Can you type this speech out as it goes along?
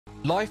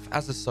Life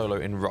as a solo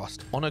in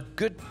Rust on a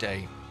good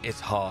day is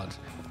hard,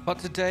 but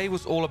today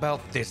was all about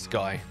this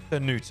guy,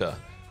 Danuta,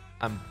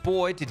 and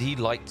boy did he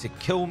like to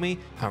kill me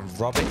and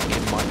rub it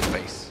in my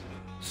face.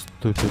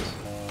 Stupid.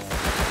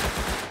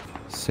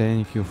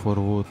 Thank you for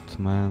wood,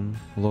 man.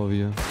 Love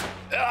you.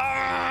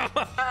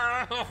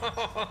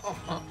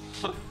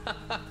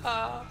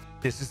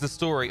 This is the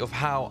story of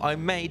how I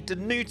made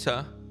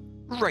Danuta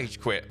rage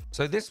quit.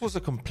 So this was a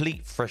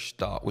complete fresh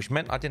start, which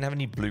meant I didn't have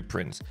any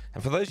blueprints.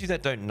 And for those of you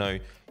that don't know,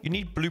 you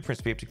need blueprints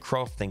to be able to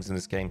craft things in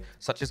this game,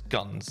 such as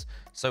guns.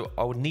 So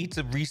I would need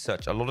to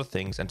research a lot of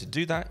things, and to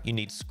do that, you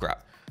need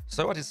scrap.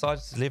 So I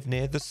decided to live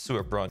near the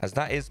sewer branch, as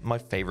that is my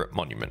favorite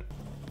monument.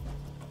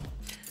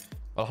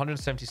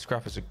 170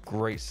 scrap is a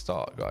great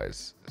start,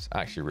 guys. It's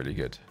actually really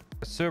good.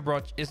 The sewer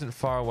branch isn't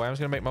far away. I'm just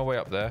gonna make my way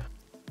up there.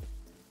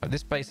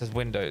 This base has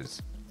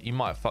windows. You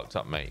might have fucked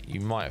up, mate.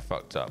 You might have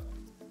fucked up.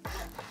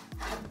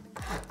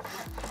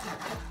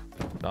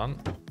 Done.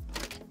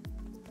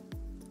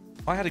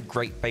 I had a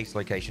great base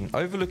location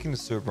overlooking the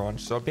sewer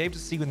branch, so I'd be able to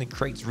see when the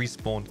crates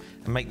respawned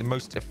and make the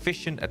most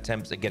efficient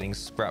attempts at getting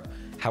scrap.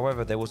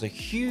 However, there was a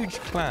huge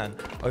clan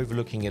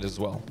overlooking it as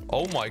well.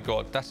 Oh my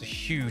god, that's a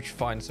huge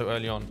find so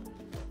early on.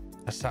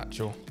 A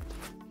satchel.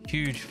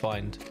 Huge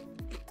find.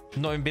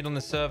 Not even been on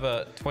the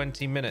server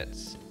 20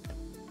 minutes.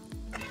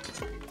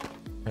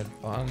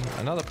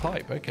 Another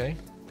pipe, okay.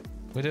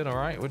 We're doing all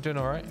right. We're doing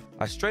all right.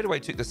 I straight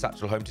away took the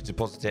satchel home to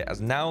deposit it, as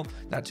now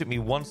that took me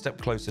one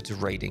step closer to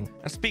raiding.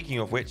 And speaking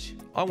of which,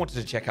 I wanted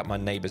to check out my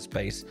neighbor's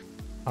base.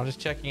 I'm just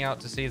checking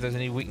out to see if there's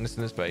any weakness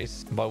in this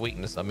base. By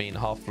weakness, I mean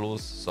half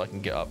floors, so I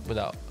can get up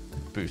without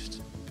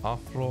boost.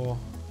 Half floor.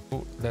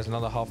 Oh, there's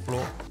another half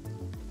floor.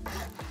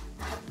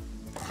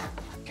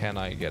 Can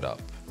I get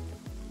up?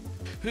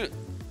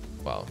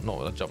 Well, not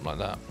with a jump like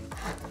that.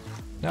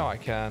 Now I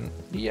can.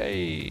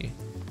 Yay.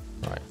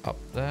 Right, up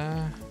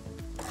there.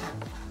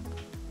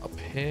 Up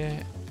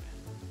here.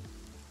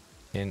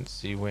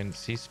 Incy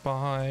wincy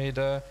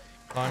spider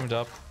climbed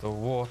up the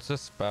water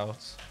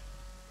spout.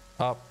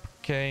 Up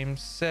came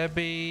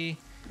Sebby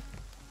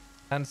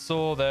and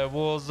saw there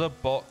was a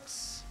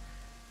box.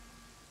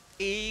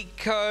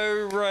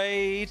 Eco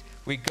raid.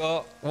 We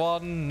got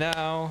one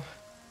now.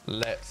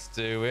 Let's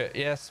do it.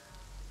 Yes,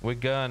 we're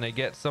gonna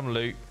get some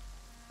loot.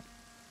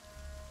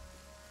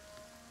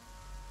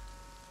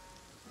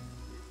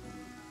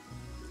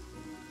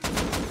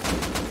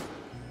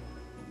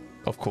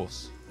 Of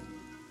course.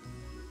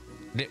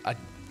 I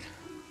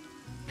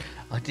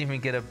didn't even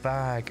get a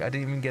bag. I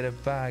didn't even get a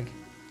bag.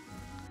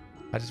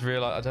 I just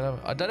realized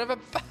I don't have a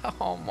bag.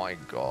 Oh my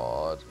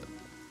god.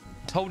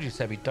 I told you,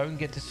 Sebby, don't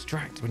get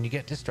distracted. When you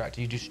get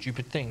distracted, you do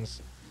stupid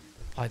things.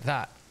 Like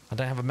that. I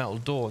don't have a metal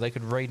door. They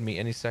could raid me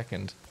any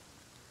second.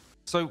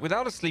 So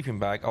without a sleeping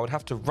bag, I would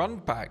have to run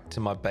back to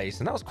my base,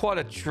 and that was quite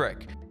a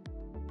trick.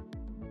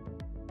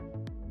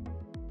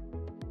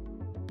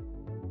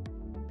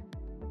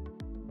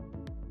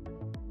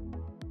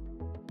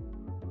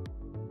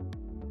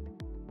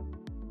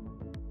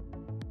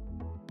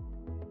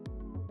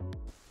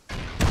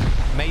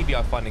 Maybe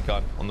I find a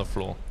gun on the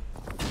floor.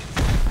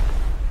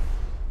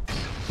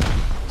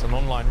 It's an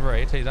online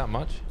raid, tell you that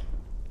much.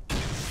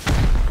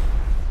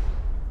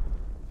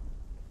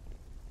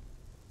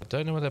 I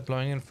don't know where they're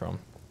blowing in from.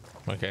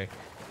 Okay,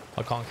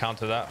 I can't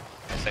counter that.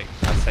 I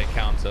say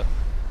counter.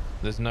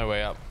 There's no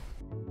way up.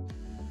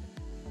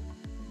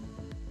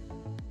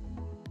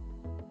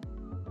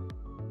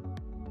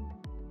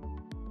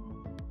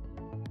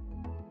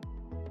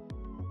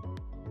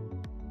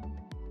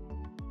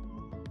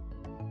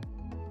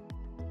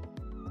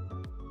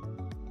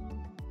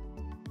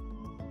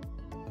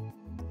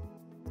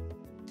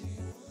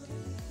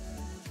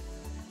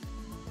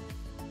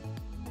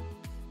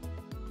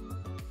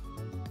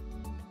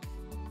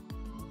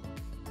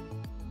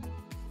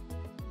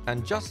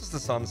 And just as the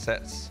sun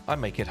sets, I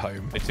make it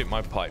home. They took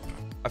my pipe.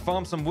 I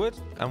farmed some wood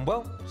and,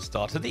 well,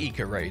 started the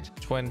eco raid.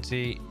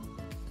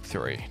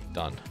 23.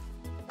 Done.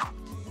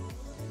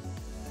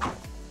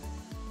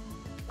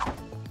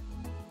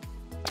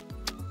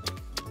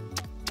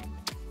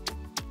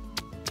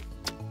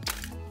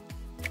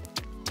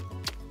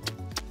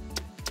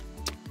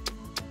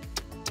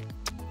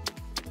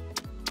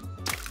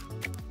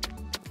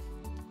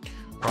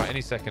 Right,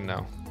 any second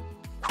now.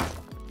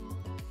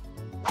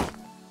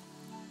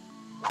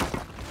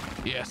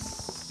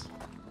 Yes.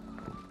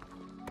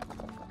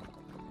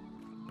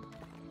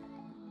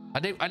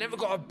 I never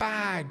got a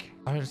bag.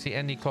 I don't see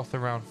any cloth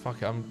around.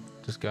 Fuck it, I'm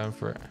just going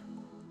for it.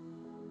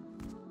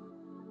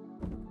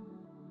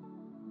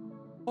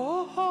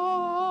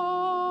 Oh.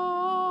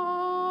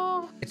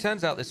 It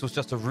turns out this was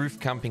just a roof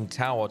camping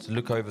tower to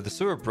look over the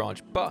sewer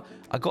branch, but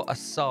I got a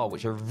SAR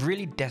which I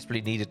really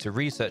desperately needed to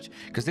research,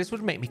 because this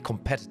would make me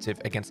competitive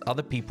against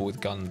other people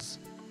with guns.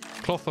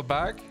 Cloth for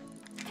bag.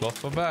 Cloth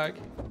for bag.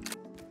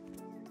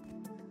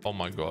 Oh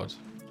my god.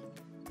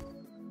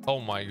 Oh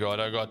my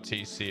god, I got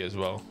TC as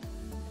well.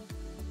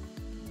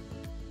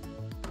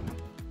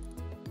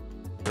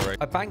 Great.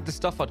 I banked the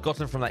stuff I'd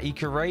gotten from that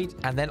eco raid,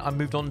 and then I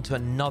moved on to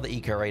another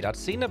eco raid. I'd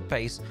seen a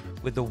base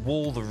with the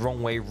wall the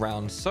wrong way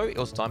round, so it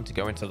was time to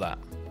go into that.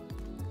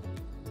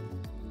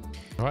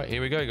 All right,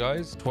 here we go,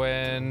 guys.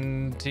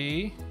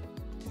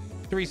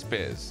 23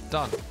 spears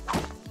done,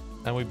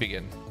 and we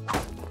begin.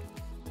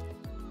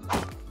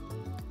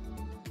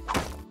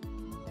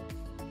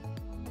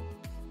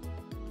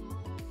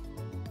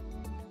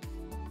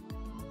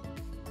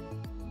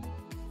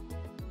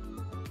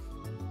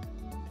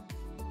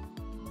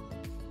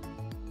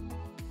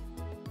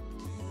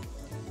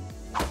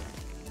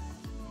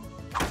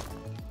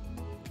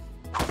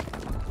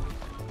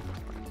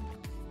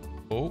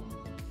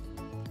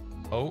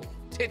 Oh,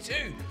 tier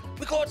 2.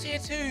 We got tier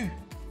 2.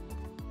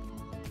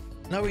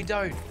 No, we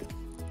don't.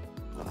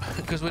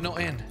 Because we're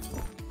not in.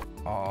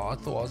 Oh, I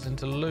thought I was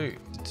into loot.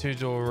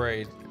 2-door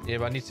raid. Yeah,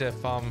 but I need to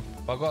farm.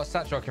 I've got a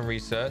satchel I can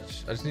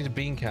research. I just need a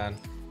bean can.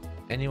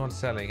 Anyone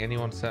selling?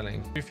 Anyone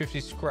selling?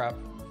 250 scrap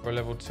for a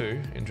level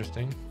 2.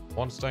 Interesting.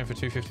 1 stone for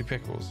 250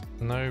 pickles.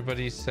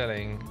 Nobody's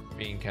selling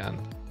bean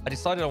can. I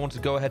decided I wanted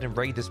to go ahead and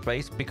raid this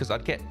base because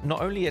I'd get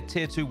not only a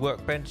tier 2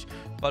 workbench,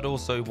 but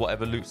also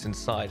whatever loot's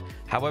inside.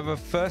 However,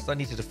 first I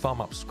needed to farm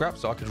up scrap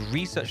so I could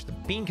research the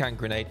bean can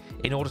grenade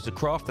in order to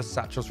craft the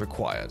satchels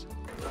required.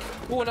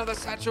 Oh, another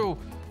satchel.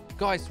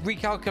 Guys,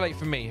 recalculate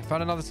for me. I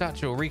found another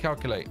satchel.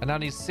 Recalculate. I now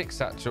need 6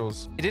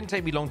 satchels. It didn't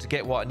take me long to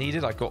get what I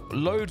needed. I got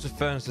loads of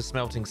furnaces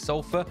smelting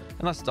sulfur,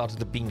 and I started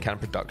the bean can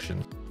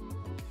production.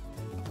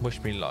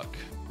 Wish me luck.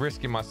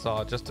 Risking my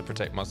SAR just to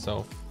protect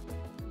myself.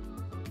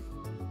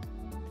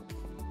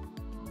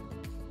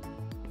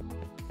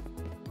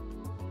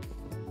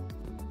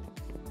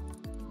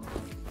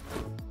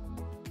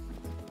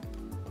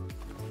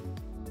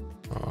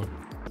 Oh.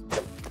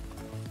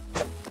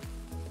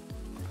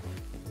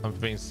 I'm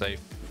being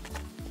safe.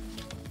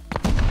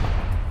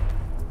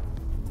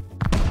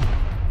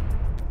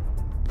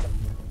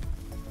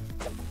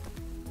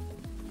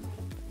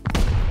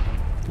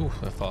 Ooh,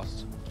 they're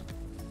fast.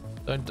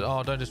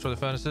 Don't destroy the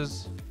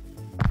furnaces.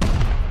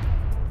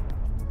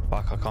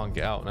 Fuck, I can't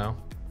get out now.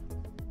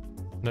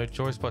 No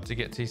choice but to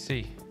get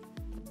TC.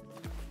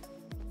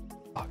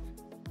 Fuck.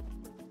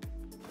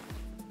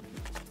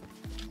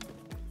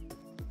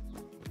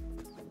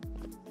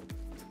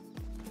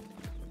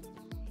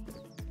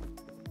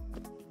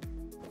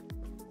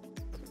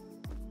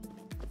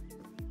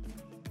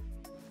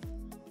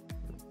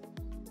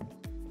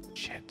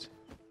 Shit.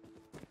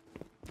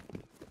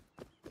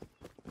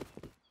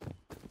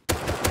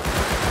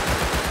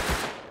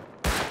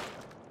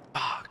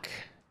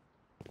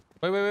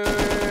 Wait,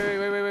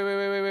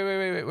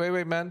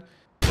 man.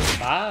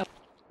 Ah.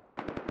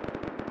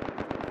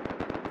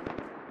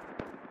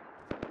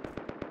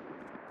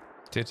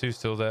 Tier 2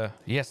 still there.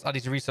 Yes, I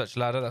need to research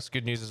ladder. That's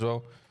good news as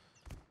well.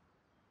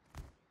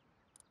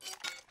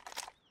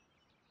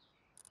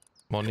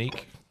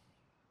 Monique.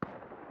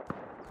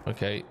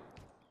 Okay.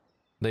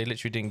 They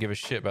literally didn't give a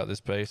shit about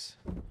this base.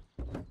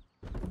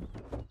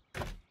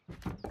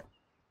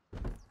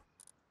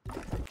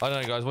 I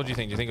don't know, guys. What do you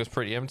think? Do you think it was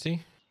pretty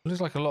empty? It looks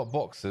like a lot of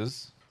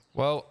boxes.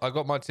 Well, I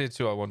got my tier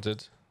 2 I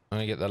wanted. I'm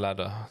going to get the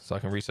ladder so I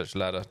can research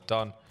ladder.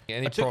 Done.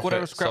 I took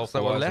whatever scraps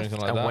that were left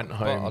and went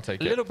home. I'll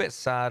take it. A little bit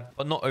sad,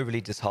 but not overly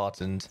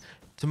disheartened.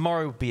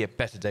 Tomorrow will be a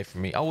better day for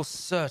me. I was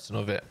certain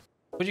of it.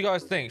 What do you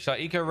guys think? Should I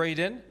eco raid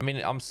in? I mean,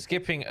 I'm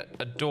skipping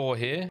a door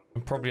here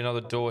and probably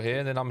another door here.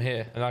 And then I'm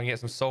here and I can get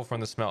some sulfur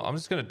in the smelt. I'm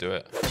just going to do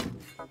it.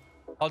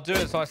 I'll do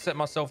it so I set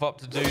myself up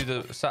to do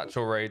the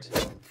satchel raid.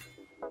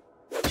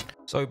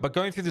 So by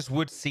going through this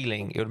wood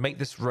ceiling, it would make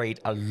this raid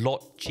a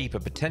lot cheaper,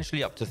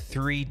 potentially up to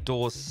 3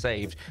 doors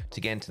saved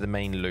to get into the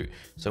main loot.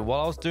 So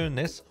while I was doing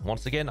this,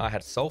 once again, I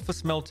had sulfur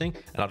smelting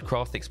and I'd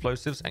craft the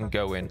explosives and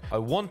go in. I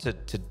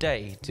wanted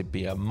today to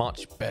be a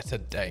much better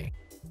day.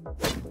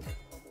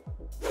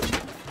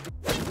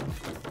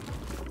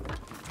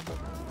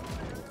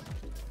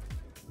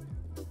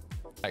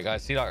 Hey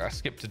guys, see, like I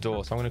skipped a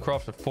door, so I'm going to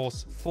craft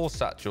four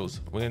satchels.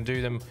 We're going to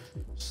do them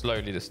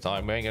slowly this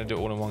time. We ain't going to do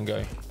it all in one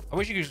go. I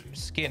wish you could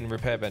skin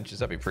repair benches.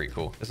 That'd be pretty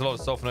cool. There's a lot of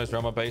sulfur nodes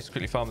around my base.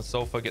 Quickly farm the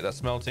sulfur, get that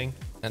smelting,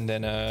 and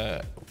then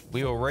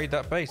we will raid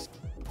that base.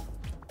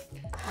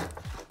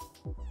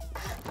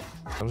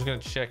 I'm just going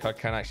to check I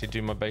can actually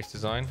do my base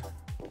design.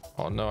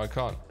 Oh no, I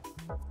can't.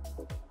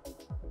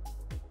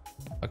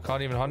 I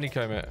can't even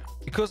honeycomb it.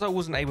 Because I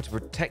wasn't able to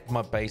protect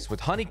my base with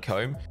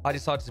honeycomb, I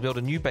decided to build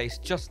a new base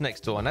just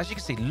next door. And as you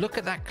can see, look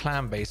at that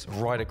clan base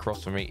right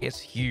across from me. It's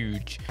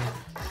huge.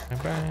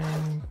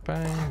 Bang,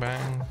 bang,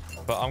 bang.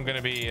 But I'm going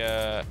to be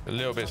a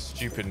little bit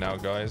stupid now,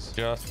 guys.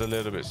 Just a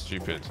little bit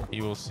stupid.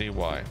 You will see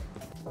why.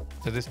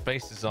 So this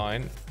base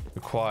design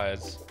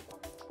requires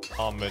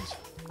armored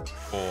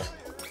 4.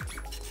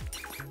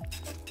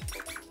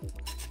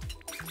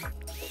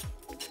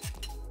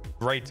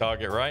 Great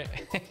target, right?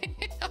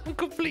 I'm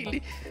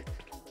completely...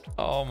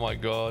 Oh my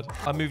god.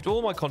 I moved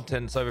all my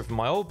contents over from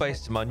my old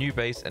base to my new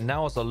base, and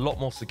now it's a lot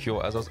more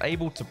secure as I was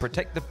able to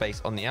protect the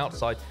base on the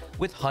outside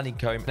with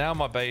honeycomb. Now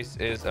my base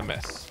is a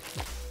mess.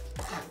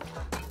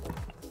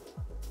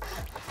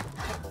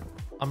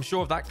 I'm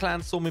sure if that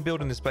clan saw me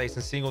building this base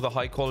and seeing all the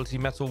high quality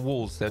metal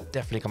walls, they'd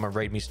definitely come and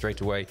raid me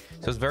straight away.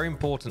 So it's very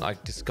important I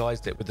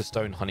disguised it with the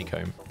stone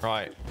honeycomb.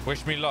 Right,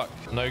 wish me luck.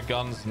 No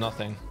guns,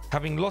 nothing.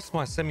 Having lost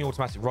my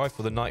semi-automatic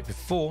rifle the night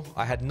before,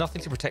 I had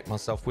nothing to protect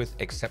myself with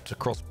except a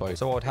crossbow.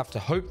 So I would have to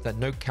hope that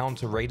no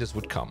counter raiders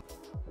would come.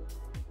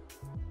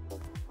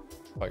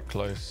 Quite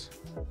close.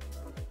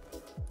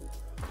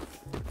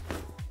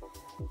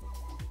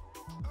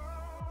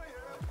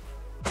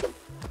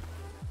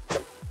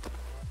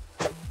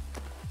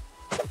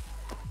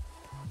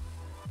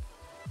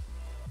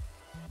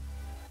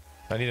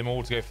 I need them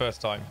all to go first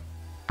time.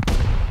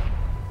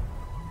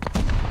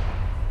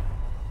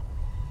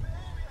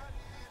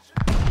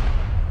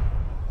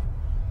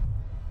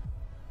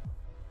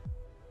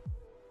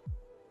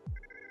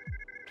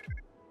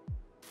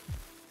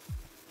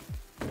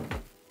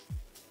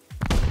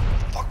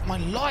 Fuck my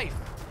life!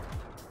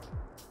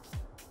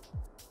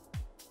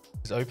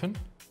 Is it open?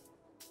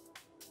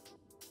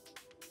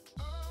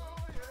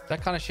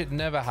 That kind of shit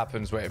never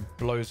happens where it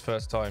blows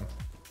first time.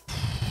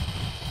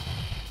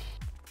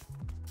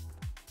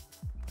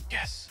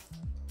 Yes.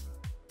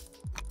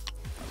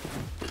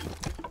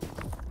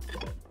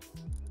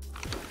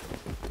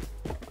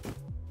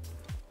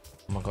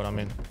 Oh my god, I'm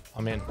in.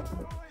 I'm in.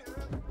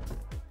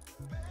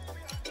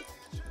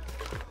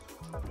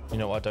 You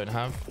know what I don't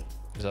have?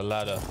 Is a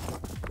ladder.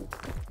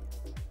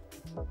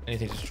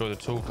 Anything to destroy the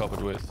tool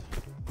cupboard with.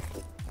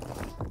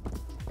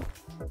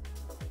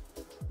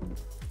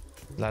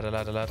 Ladder,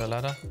 ladder, ladder,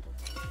 ladder.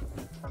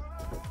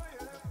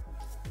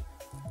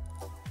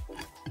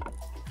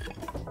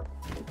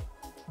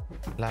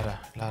 Ladder,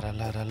 ladder,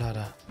 ladder,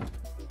 ladder.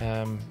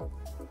 I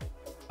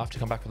have to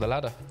come back with a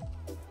ladder.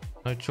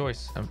 No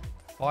choice.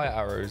 Fire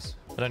arrows.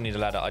 I don't need a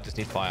ladder. I just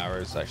need fire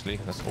arrows, actually.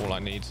 That's all I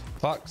need.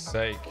 Fuck's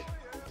sake.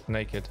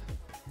 Naked.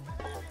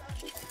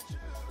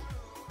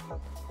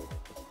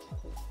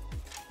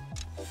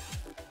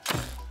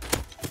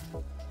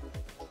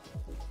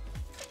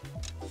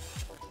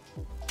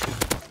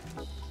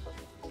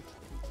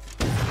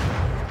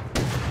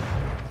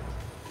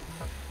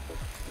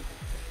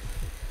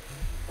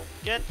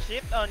 Get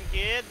shit on,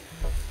 kid.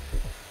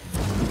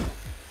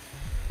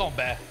 Not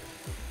bad.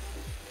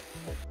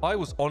 I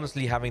was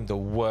honestly having the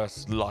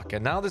worst luck,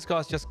 and now this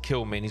guy's just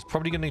killed me, and he's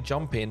probably going to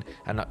jump in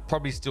and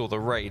probably steal the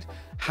raid.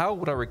 How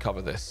would I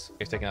recover this?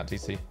 He's taking out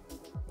TC.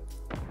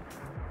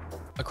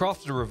 I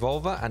crafted a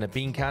revolver and a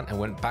bean can and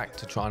went back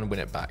to try and win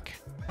it back.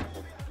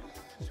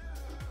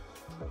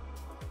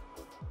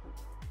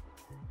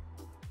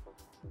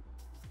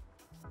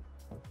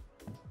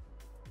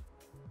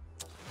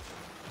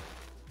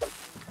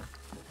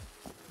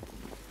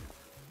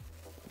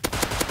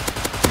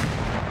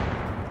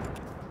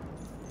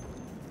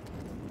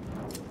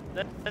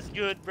 That's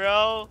good,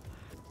 bro.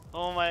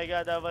 Oh my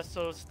god, I was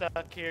so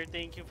stuck here.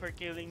 Thank you for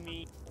killing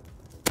me.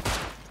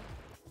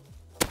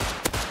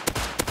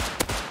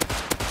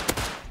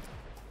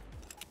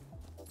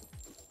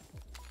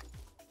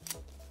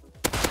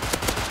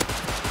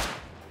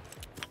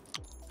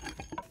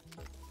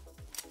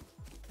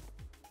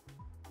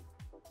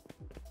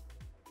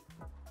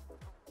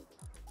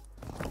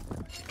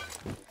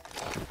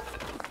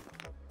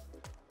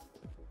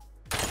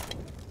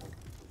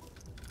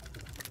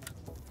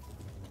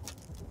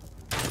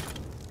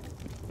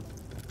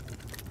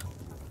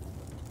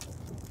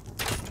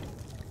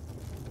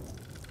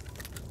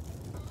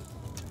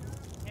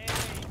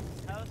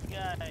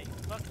 Guy.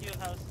 Fuck you,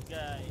 house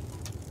guy.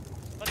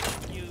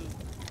 Fuck you.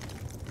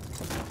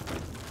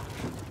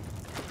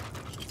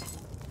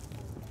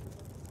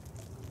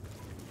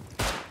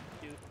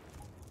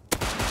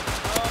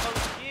 Oh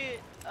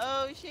shit.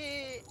 Oh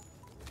shit.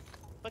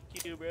 Fuck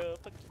you, bro.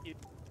 Fuck you.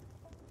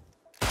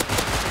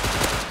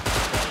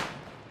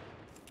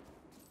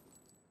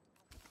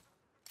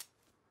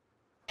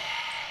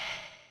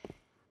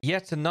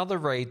 Yet another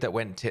raid that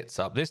went tits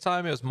up. This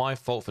time it was my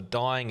fault for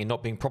dying and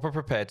not being proper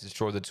prepared to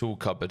destroy the tool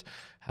cupboard.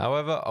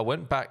 However, I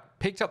went back,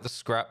 picked up the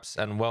scraps,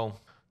 and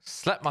well,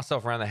 slapped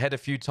myself around the head a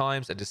few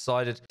times and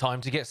decided time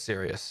to get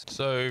serious.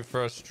 So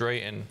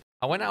frustrating.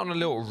 I went out on a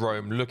little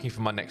roam looking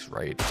for my next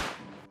raid.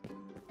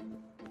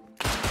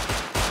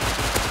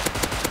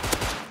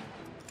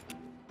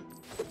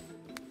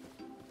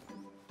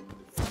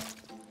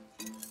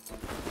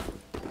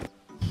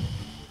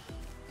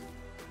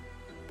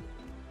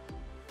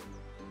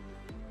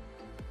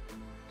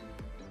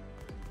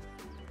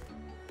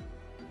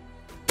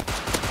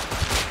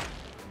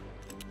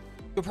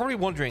 You're probably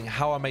wondering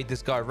how I made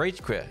this guy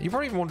rage quit. You're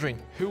probably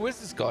wondering, who is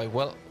this guy?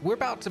 Well, we're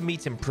about to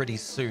meet him pretty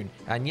soon.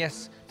 And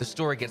yes, the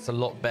story gets a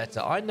lot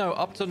better. I know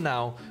up till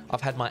now, I've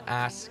had my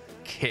ass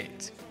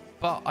kicked.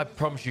 But I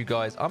promise you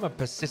guys, I'm a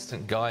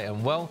persistent guy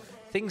and well,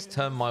 things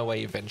turn my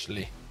way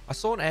eventually. I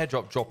saw an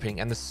airdrop dropping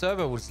and the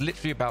server was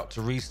literally about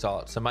to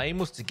restart. So my aim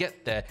was to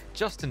get there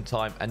just in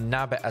time and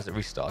nab it as it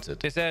restarted.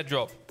 This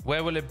airdrop,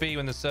 where will it be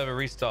when the server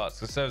restarts?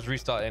 The server's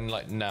restarting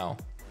like now.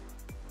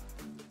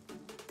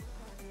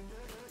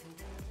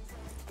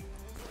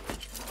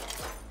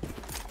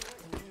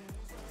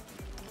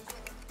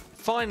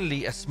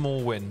 Finally, a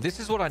small win. This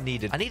is what I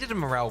needed. I needed a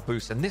morale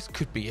boost, and this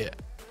could be it.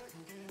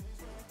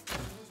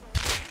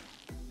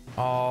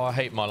 Oh, I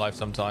hate my life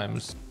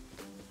sometimes.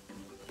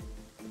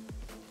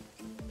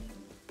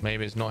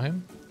 Maybe it's not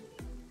him.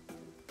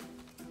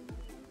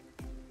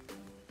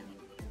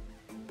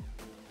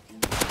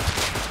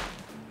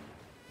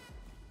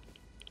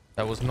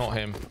 That was not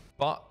him.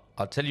 But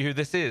I'll tell you who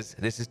this is.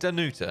 This is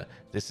Danuta.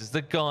 This is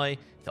the guy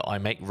that I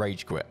make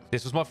rage quit.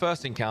 This was my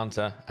first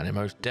encounter, and it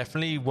most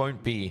definitely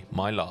won't be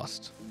my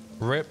last.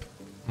 Rip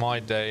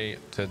my day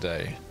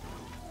today.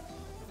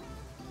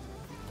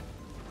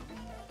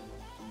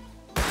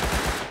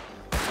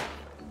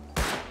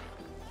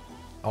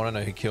 I want to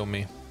know who killed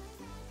me.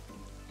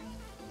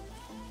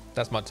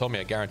 That's my Tommy,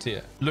 I guarantee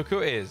it. Look who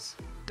it is.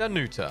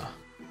 Danuta.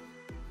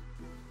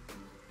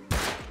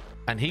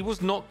 And he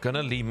was not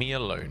gonna leave me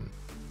alone.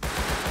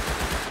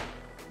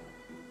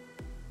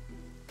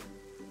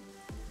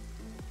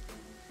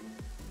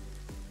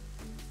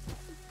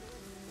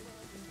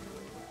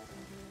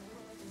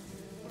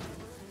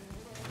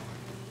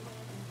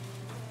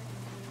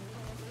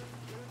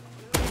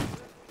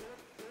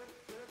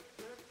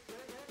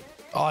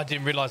 Oh, I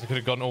didn't realize I could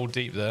have gone all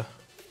deep there.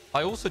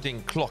 I also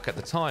didn't clock at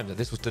the time that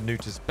this was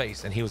Danuta's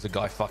base and he was the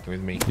guy fucking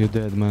with me. You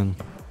dead, man.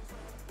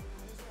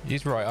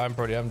 He's right,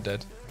 I'm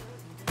dead.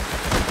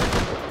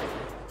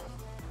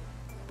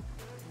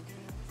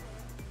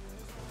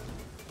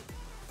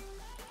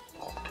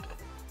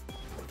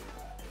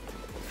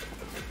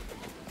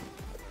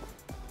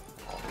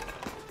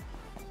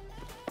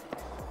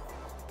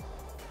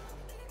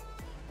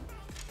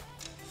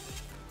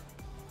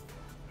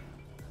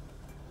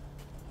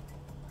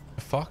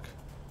 Fuck.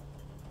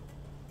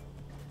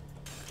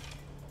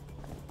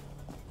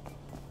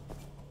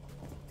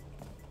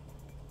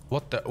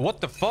 What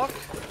the fuck?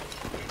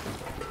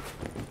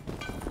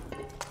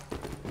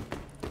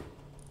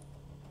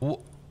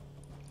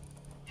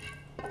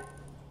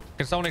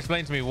 Can someone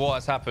explain to me what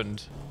has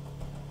happened?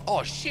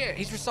 Oh shit,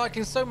 he's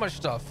recycling so much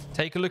stuff.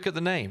 Take a look at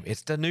the name.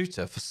 It's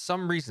Danuta. For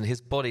some reason,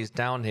 his body's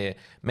down here.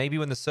 Maybe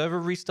when the server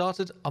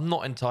restarted? I'm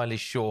not entirely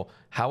sure.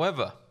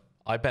 However,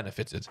 I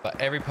benefited. But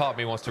every part of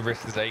me wants to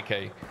risk this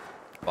AK,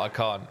 but I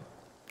can't.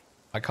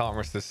 I can't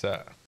risk this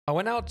set. I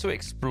went out to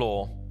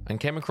explore and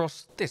came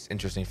across this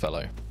interesting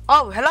fellow.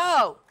 Oh,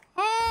 hello!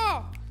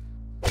 Ah!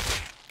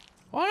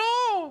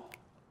 Oh no!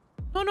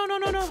 No, no, no,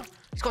 no, no.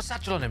 He's got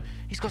satchel on him.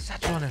 He's got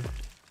satchel on him.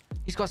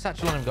 He's got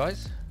satchel on him,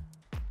 guys.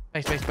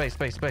 Base, base, base,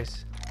 base,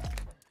 base.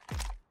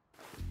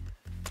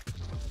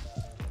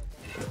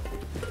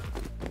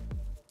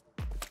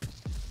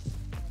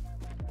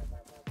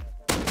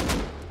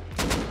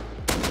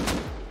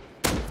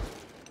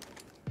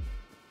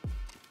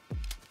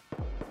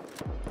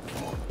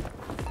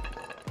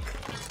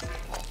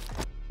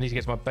 I need to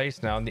get to my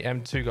base now, and the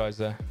M2 guys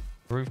there.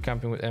 Roof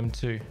camping with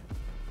M2.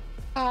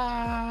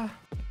 Ah.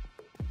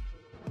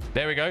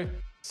 There we go.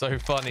 So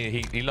funny.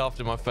 He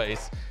laughed in my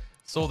face.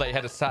 Saw that he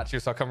had a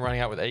satchel, so I come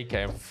running out with AK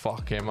and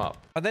fuck him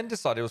up. I then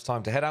decided it was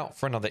time to head out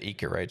for another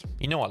eco raid.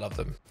 You know I love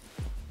them.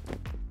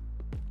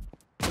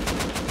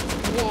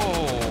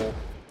 Whoa.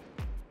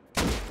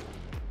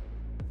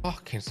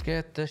 Fucking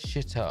scared the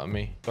shit out of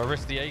me. Do I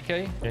risk the AK?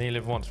 You only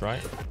live once,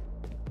 right?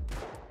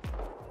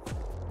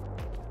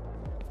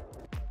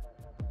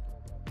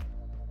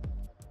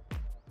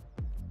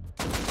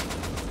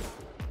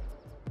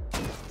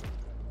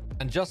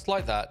 And just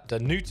like that,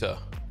 Danuta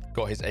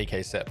got his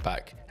AK set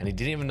back, and he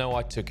didn't even know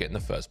I took it in the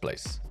first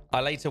place.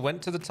 I later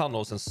went to the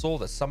tunnels and saw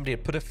that somebody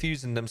had put a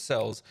fuse in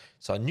themselves,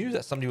 so I knew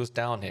that somebody was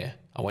down here.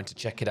 I went to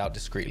check it out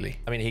discreetly.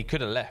 I mean, he could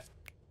have left.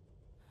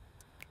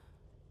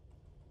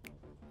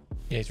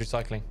 Yeah, he's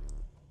recycling.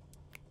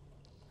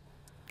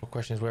 The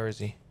question is, where is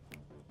he?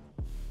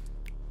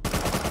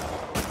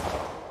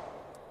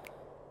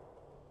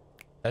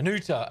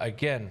 Danuta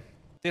again.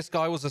 This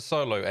guy was a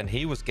solo, and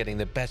he was getting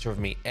the better of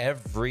me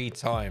every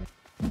time.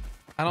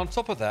 And on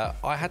top of that,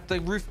 I had the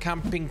roof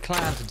camping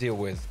clan to deal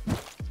with.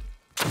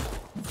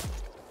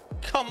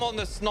 Come on,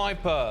 the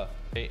sniper.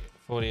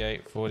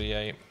 48,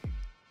 48,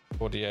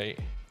 48,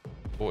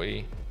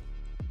 40,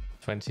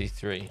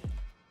 23.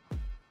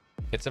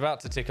 It's about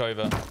to tick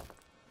over.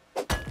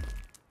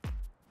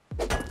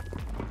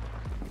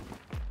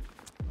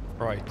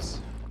 Right.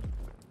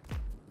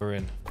 We're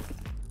in.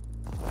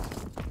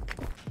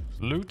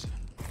 Loot.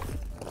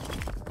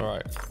 All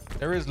right.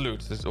 There is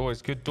loot. There's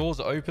always good. Doors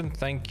are open.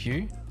 Thank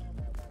you.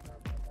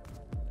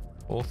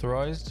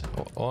 Authorized.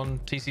 On.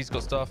 TC's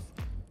got stuff.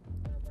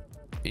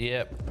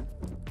 Yep.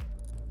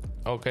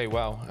 Okay,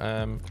 wow.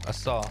 A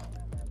SAR.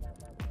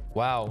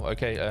 Wow.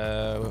 Okay.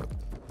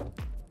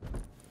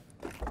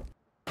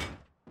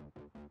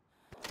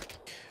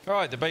 All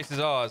right, the base is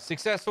ours.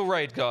 Successful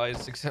raid,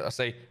 guys. I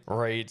say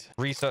raid.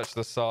 Research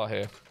the SAR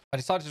here. I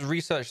decided to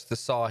research the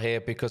SAR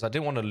here because I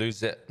didn't want to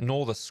lose it,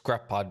 nor the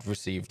scrap I'd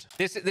received.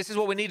 This is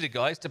what we needed,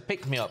 guys, to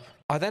pick me up.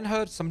 I then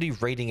heard somebody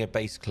raiding a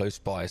base close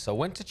by, so I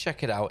went to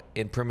check it out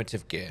in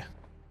primitive gear.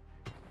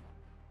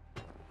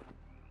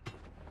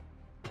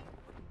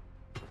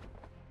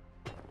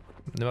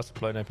 They must have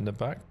blown open the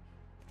back.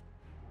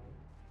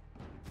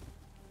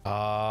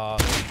 Hello.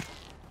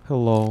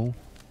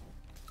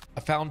 I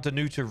found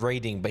Danuta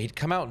raiding, but he'd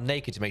come out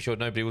naked to make sure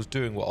nobody was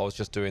doing what I was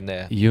just doing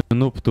there. You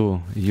noob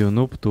too. You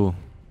noob too.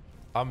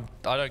 I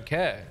don't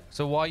care.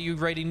 So why are you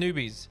raiding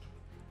newbies?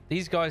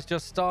 These guys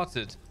just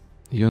started.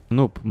 You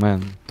noob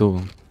man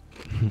too.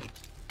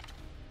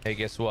 Hey,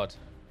 guess what?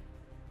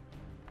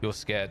 You're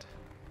scared.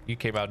 You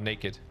came out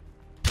naked.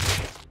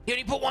 He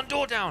only put one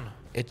door down.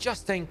 It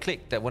just then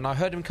clicked that when I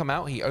heard him come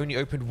out, he only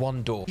opened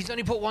one door. He's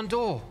only put one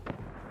door.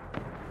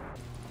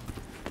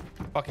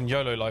 Fucking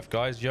YOLO life,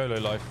 guys. YOLO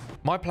life.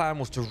 My plan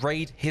was to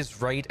raid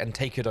his raid and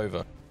take it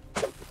over.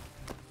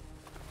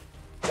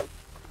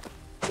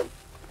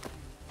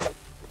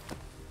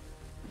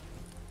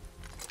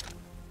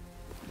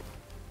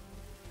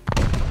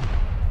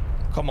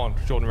 Come on,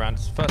 Jordan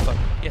Rands. First time.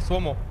 Yes,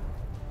 one more.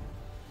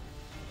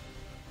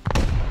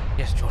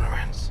 Yes, Jordan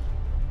Rands.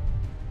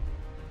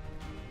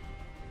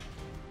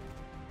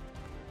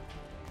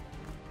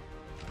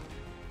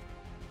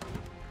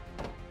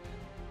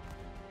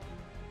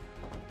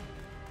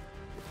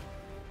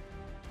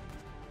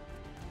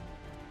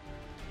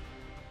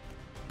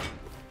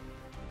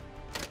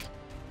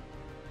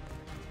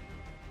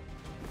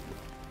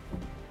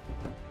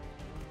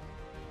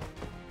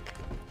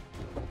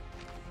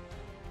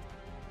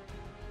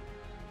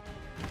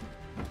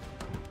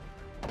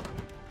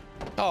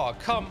 Oh,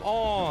 come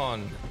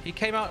on. He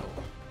came out.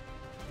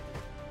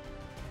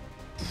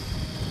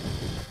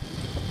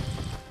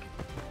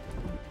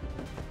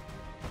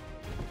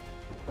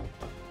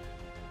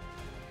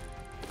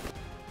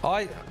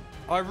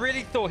 I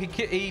really thought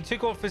he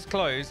took off his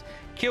clothes,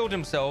 killed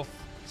himself,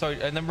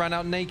 and then ran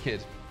out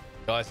naked.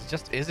 Guys, it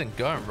just isn't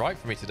going right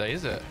for me today,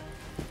 is it?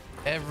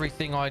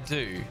 Everything I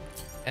do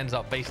ends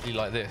up basically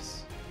like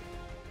this.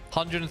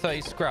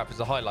 130 scrap is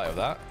the highlight of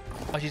that.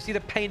 I should see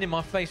the pain in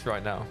my face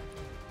right now.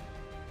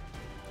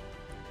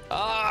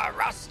 Ah,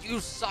 Rust,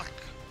 you suck.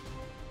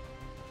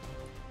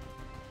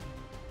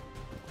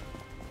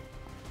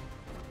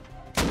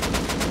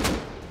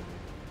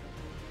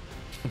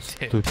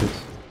 Stupid.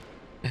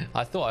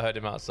 I thought I heard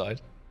him outside.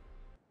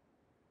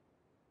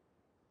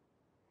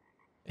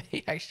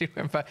 He actually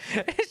went back.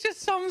 It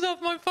just sums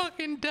up my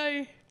fucking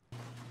day.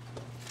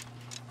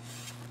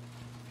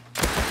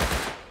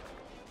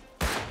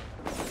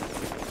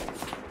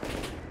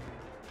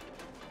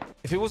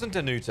 If it wasn't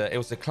Danuta, it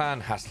was the clan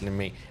hassling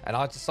me, and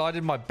I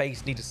decided my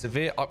base needed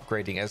severe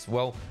upgrading as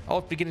well. I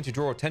was beginning to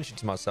draw attention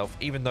to myself,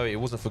 even though it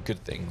wasn't for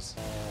good things.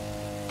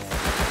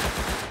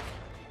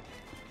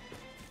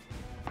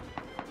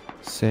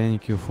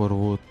 Thank you for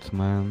wood,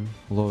 man.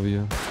 Love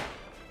you.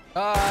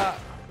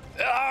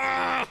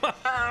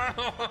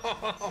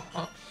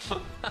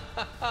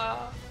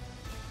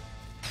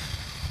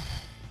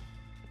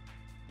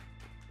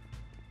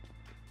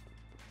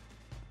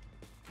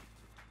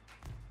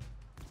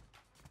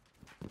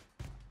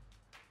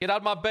 Get out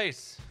of my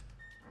base.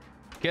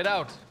 Get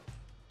out.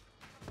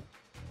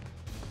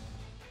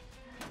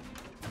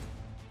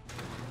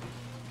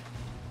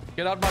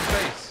 Get out of my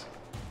base.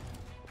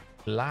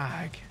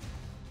 Lag.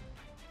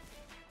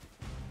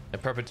 They're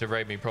prepping to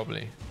raid me,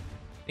 probably.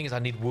 Thing is, I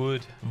need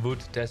wood.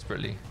 Wood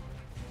desperately.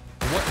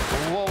 What?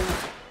 Whoa.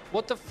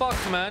 What the fuck,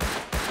 man?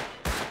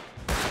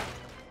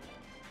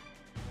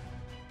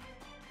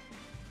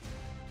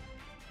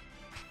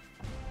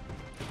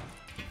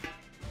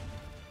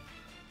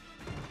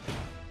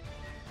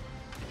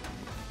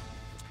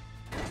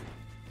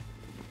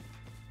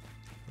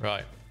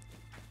 Right.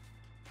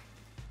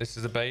 This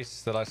is a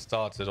base that I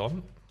started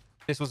on.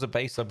 This was a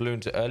base I blew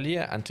into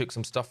earlier and took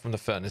some stuff from the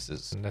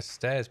furnaces. And there's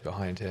stairs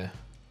behind here.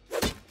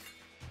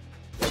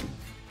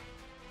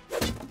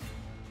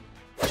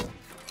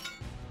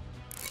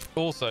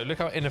 Also, look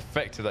how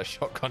ineffective that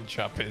shotgun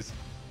trap is.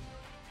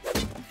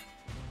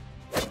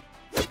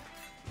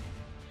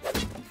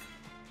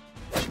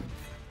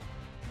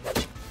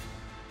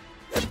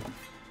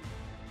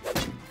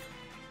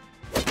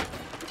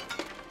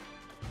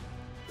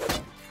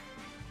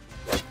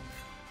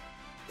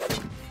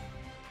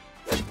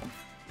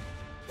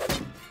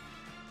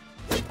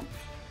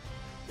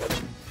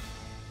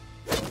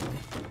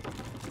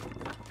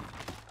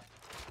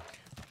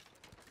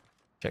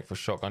 Check for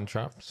shotgun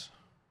traps.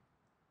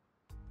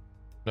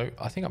 No,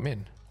 I think I'm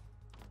in.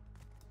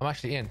 I'm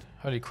actually in.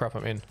 Holy crap,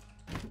 I'm in.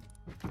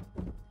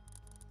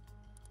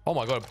 Oh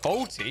my god, a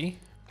bolty?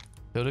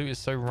 The loot is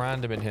so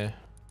random in here.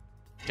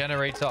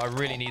 Generator, I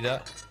really need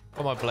that.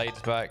 Got my blades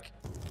back.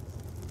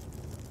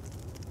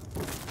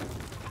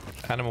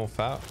 Animal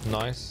fat,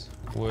 nice.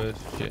 Wood,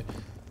 shit.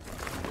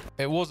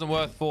 It wasn't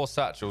worth 4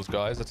 satchels,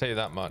 guys. I'll tell you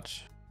that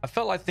much. I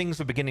felt like things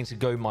were beginning to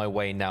go my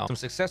way now. Some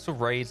successful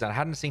raids, and I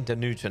hadn't seen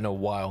Danuta in a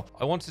while.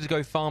 I wanted to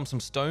go farm some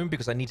stone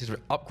because I needed to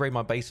upgrade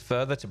my base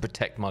further to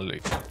protect my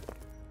loot.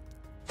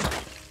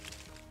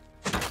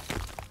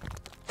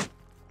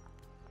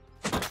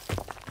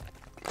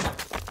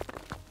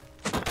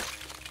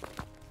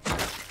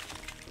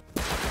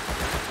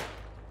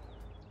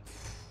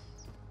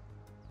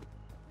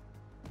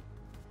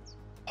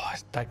 Oh,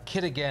 it's that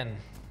kid again.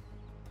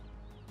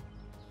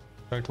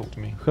 Don't talk to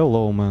me.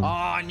 Hello, man. Oh,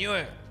 I knew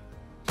it.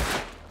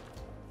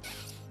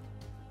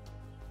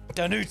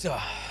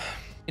 Danuta.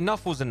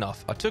 Enough was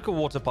enough. I took a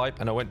water pipe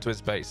and I went to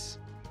his base.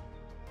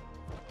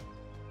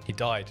 He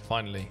died,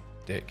 finally,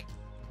 dick.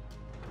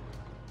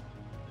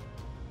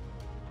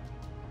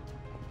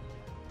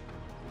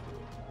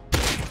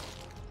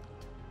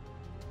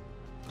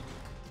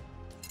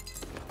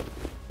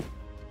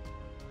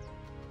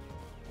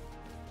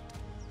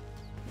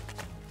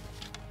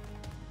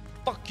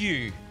 Fuck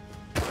you.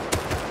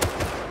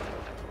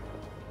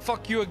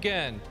 Fuck you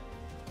again.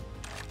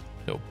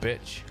 Little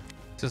bitch.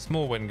 It's a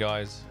small win,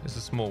 guys. It's a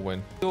small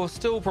win. You're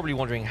still probably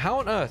wondering, how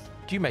on earth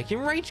do you make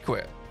him rage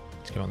quit?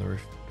 Let's go on the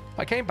roof.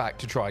 I came back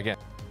to try again.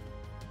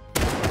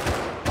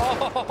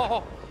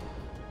 Oh!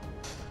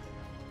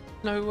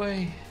 No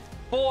way.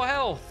 4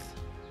 health.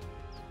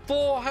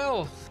 4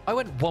 health. I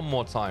went one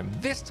more time.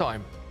 This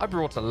time, I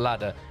brought a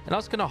ladder, and I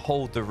was going to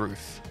hold the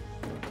roof.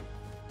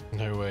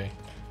 No way.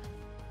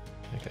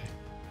 Okay.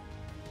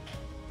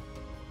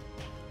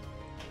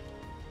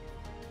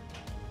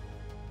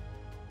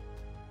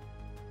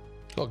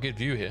 Got a good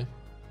view here.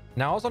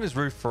 Now, I was on his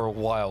roof for a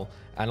while,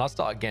 and I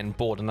started getting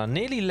bored, and I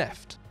nearly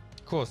left.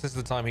 Of course, this is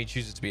the time he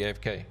chooses to be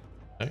AFK.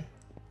 No?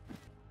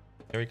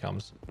 Here he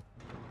comes.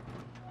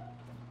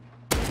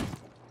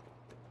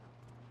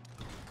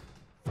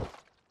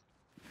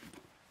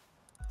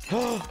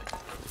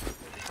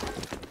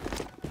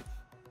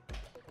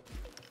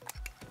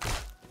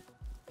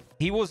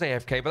 He was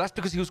AFK, but that's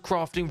because he was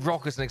crafting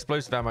rockets and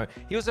explosive ammo.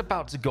 He was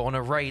about to go on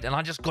a raid, and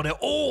I just got it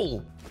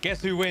all.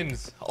 Guess who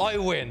wins? I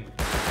win.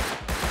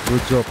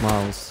 Good job,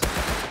 Mouse.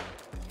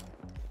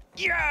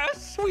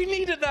 Yes, we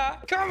needed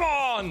that. Come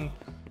on.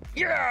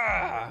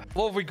 Yeah.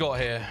 What have we got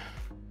here?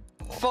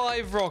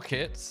 5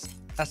 rockets,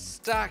 a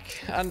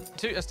stack and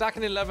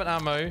 11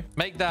 ammo.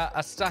 Make that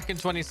a stack and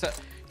 27.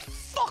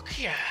 Fuck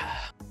yeah.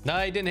 No,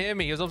 he didn't hear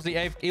me. He was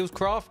obviously he was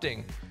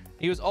crafting.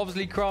 He was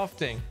obviously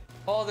crafting.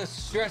 Oh, the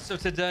stress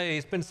of today.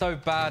 It's been so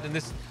bad, and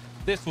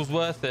this was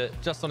worth it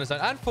just on its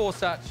own. And 4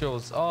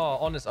 satchels. Oh,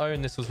 on its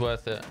own, this was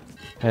worth it.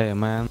 Hey,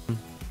 man.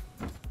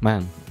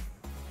 Man.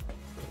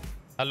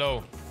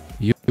 Hello.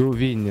 You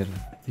winner.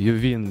 You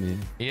win me.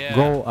 Yeah.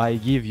 Go, I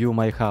give you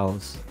my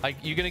house.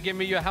 You're going to give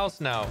me your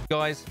house now.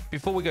 Guys,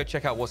 before we go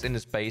check out what's in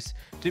this base,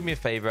 do me a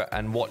favor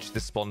and watch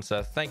this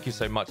sponsor. Thank you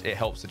so much. It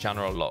helps the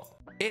channel a lot.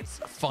 It's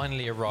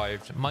finally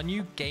arrived. My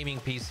new gaming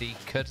PC,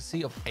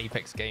 courtesy of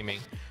Apex Gaming.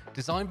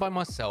 Designed by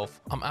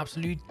myself, I'm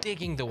absolutely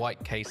digging the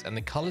white case and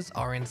the colors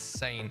are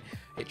insane.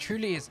 It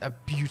truly is a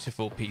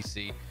beautiful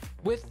PC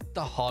with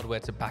the hardware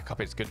to back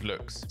up its good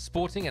looks.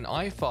 Sporting an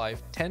i5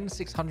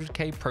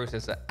 10600K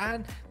processor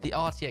and the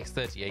RTX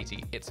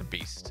 3080, it's a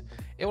beast.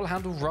 It will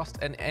handle Rust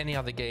and any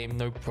other game,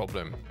 no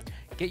problem.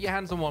 Get your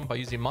hands on one by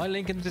using my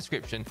link in the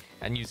description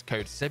and use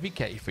code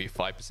SebbyK for your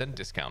 5%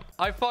 discount.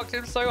 I fucked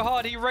him so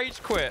hard, he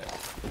rage quit.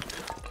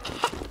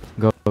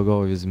 Go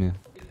with me.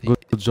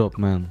 Good job,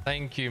 man.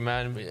 Thank you,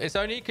 man. It's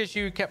only because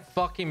you kept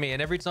fucking me,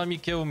 and every time you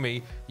killed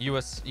me, you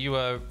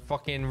were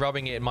fucking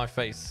rubbing it in my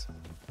face.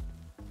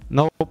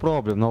 No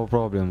problem, no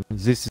problem.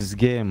 This is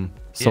game.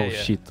 So Yeah.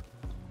 shit.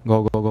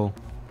 Go.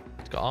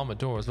 It's got armor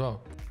door as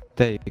well.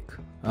 Take.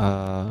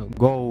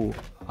 Go.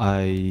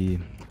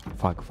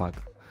 Fuck.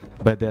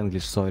 Bad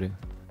English, sorry.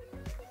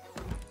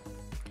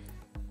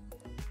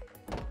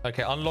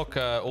 Okay, unlock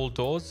all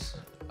doors.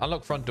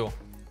 Unlock front door.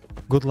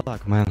 Good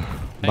luck, man.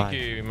 Thank Bye.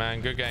 you,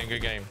 man. Good game,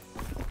 good game.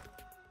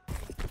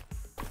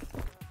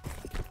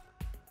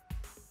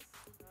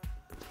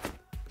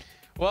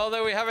 Well,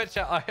 there we have it,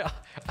 chat.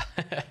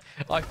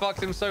 I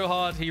fucked him so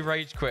hard, he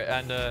rage quit.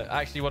 And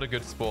actually, what a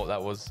good sport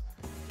that was.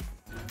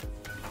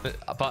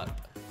 But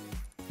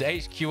the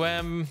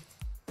HQM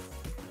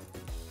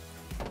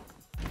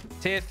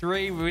tier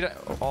 3, we don't...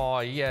 Oh,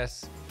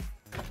 yes.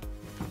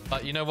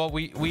 But you know what?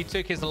 We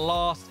took his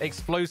last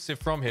explosive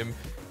from him.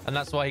 And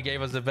that's why he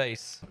gave us a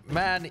base.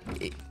 Man,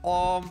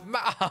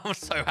 I'm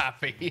so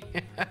happy.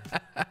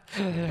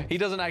 He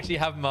doesn't actually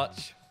have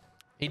much.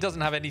 He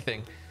doesn't have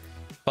anything.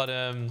 But,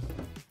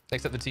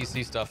 except the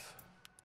TC stuff.